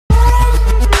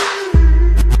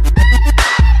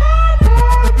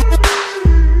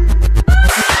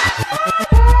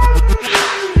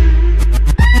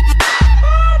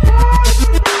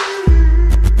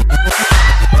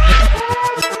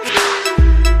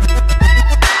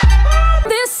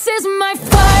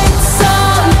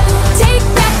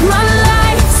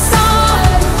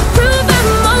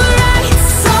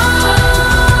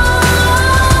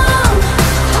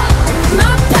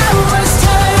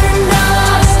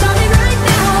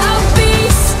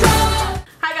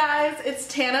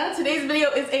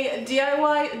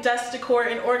desk decor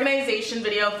and organization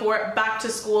video for back to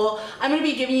school. I'm going to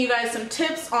be giving you guys some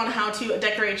tips on how to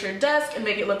decorate your desk and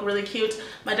make it look really cute.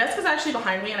 My desk is actually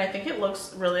behind me and I think it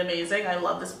looks really amazing. I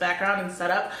love this background and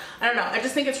setup. I don't know, I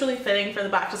just think it's really fitting for the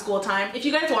back to school time. If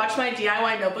you guys watched my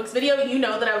DIY notebooks video, you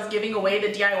know that I was giving away the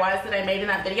DIYs that I made in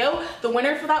that video. The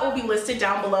winner for that will be listed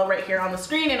down below right here on the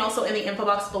screen and also in the info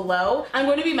box below. I'm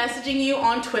going to be messaging you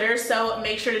on Twitter, so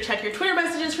make sure to check your Twitter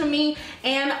messages from me.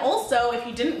 And also, if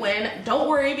you didn't win, don't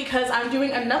worry because I'm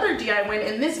doing another DIY win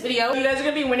in this video. You guys are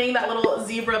going to be winning that little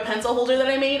zebra pencil holder that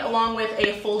I made along with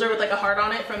a folder with like a heart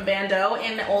on it from Bando,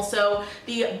 and also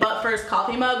the But First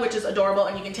coffee mug, which is adorable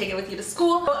and you can take it with you to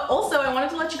school. But also, I wanted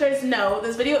to let you guys know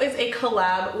this video is a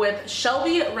collab with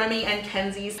Shelby, Remy, and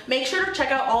Kenzie's. Make sure to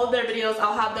check out all of their videos.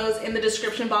 I'll have those in the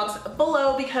description box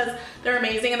below because they're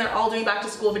amazing and they're all doing back to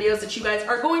school videos that you guys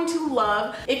are going to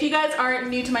love. If you guys aren't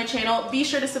new to my channel, be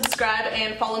sure to subscribe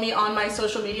and follow me on my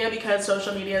social media because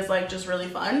social media is like just really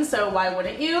fun, so why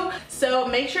wouldn't you? So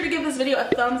make sure to give this video a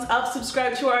thumbs up,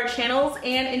 subscribe to our channels,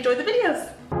 and enjoy the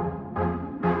videos.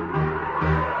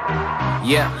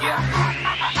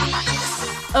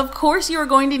 Of course, you are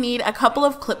going to need a couple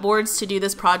of clipboards to do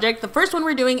this project. The first one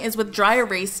we're doing is with dry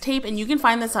erase tape, and you can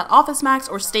find this at Office Max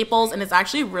or Staples, and it's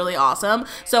actually really awesome.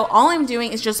 So all I'm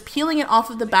doing is just peeling it off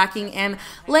of the backing and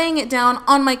laying it down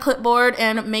on my clipboard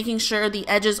and making sure the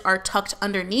edges are tucked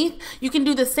underneath. You can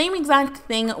do the same exact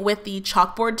thing with the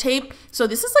chalkboard tape. So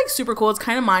this is like super cool. It's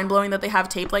kind of mind-blowing that they have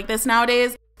tape like this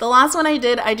nowadays. The last one I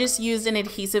did, I just used an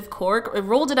adhesive cork. I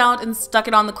rolled it out and stuck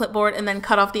it on the clipboard and then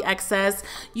cut off the excess.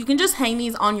 You can just hang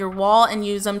these on your wall and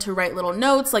use them to write little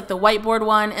notes like the whiteboard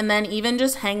one, and then even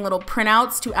just hang little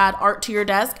printouts to add art to your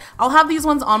desk. I'll have these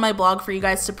ones on my blog for you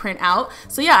guys to print out.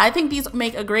 So yeah, I think these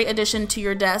make a great addition to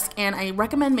your desk and I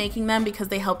recommend making them because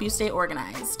they help you stay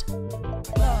organized.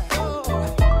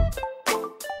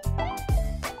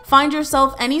 Find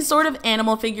yourself any sort of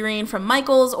animal figurine from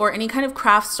Michael's or any kind of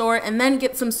craft store and then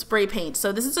get some spray paint.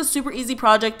 So this is a super easy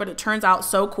project, but it turns out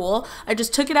so cool. I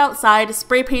just took it outside,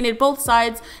 spray painted both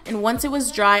sides, and once it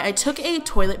was dry, I took a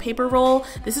toilet paper roll.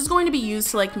 This is going to be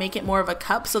used to like make it more of a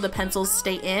cup so the pencils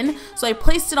stay in. So I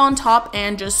placed it on top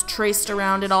and just traced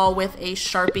around it all with a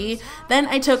Sharpie. Then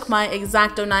I took my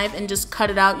X-Acto knife and just cut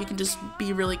it out. You can just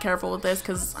be really careful with this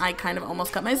because I kind of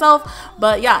almost cut myself.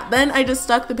 But yeah, then I just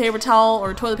stuck the paper towel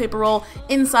or toilet paper roll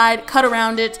inside, cut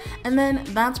around it, and then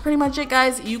that's pretty much it,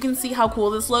 guys. You can see how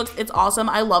cool this looks. It's awesome.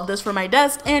 I love this for my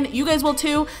desk and you guys will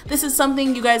too. This is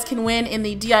something you guys can win in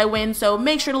the DIY win, so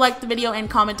make sure to like the video and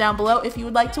comment down below if you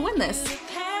would like to win this.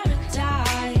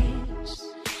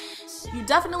 You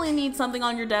definitely need something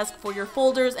on your desk for your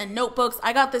folders and notebooks.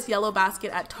 I got this yellow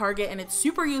basket at Target and it's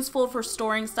super useful for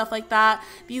storing stuff like that.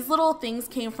 These little things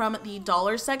came from the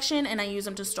dollar section and I use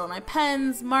them to store my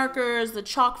pens, markers, the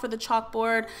chalk for the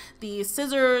chalkboard, the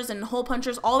scissors and hole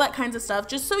punchers, all that kinds of stuff,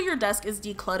 just so your desk is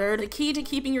decluttered. The key to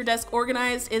keeping your desk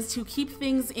organized is to keep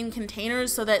things in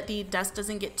containers so that the desk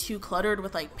doesn't get too cluttered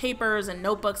with like papers and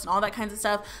notebooks and all that kinds of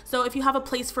stuff. So if you have a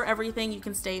place for everything, you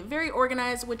can stay very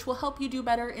organized, which will help you do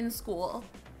better in school.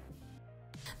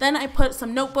 Then I put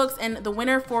some notebooks, and the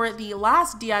winner for the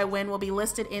last DIY win will be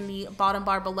listed in the bottom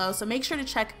bar below, so make sure to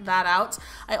check that out.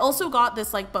 I also got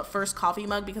this like But First coffee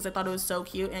mug because I thought it was so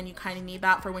cute, and you kind of need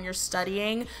that for when you're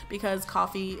studying because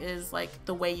coffee is like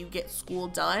the way you get school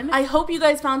done. I hope you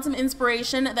guys found some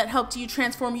inspiration that helped you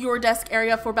transform your desk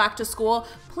area for back to school.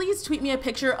 Please tweet me a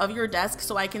picture of your desk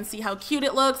so I can see how cute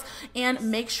it looks, and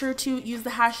make sure to use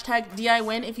the hashtag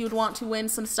DIYWin if you would want to win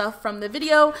some stuff from the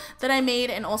video that I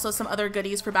made and also some other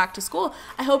goodies for back to school.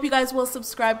 I hope you guys will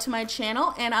subscribe to my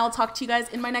channel and I'll talk to you guys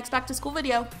in my next back to school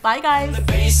video. Bye guys! The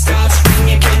bass starts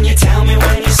ringing, can you tell me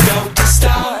when you're stoked to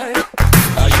start?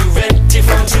 Are you ready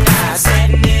for tonight?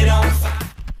 Setting it on fire.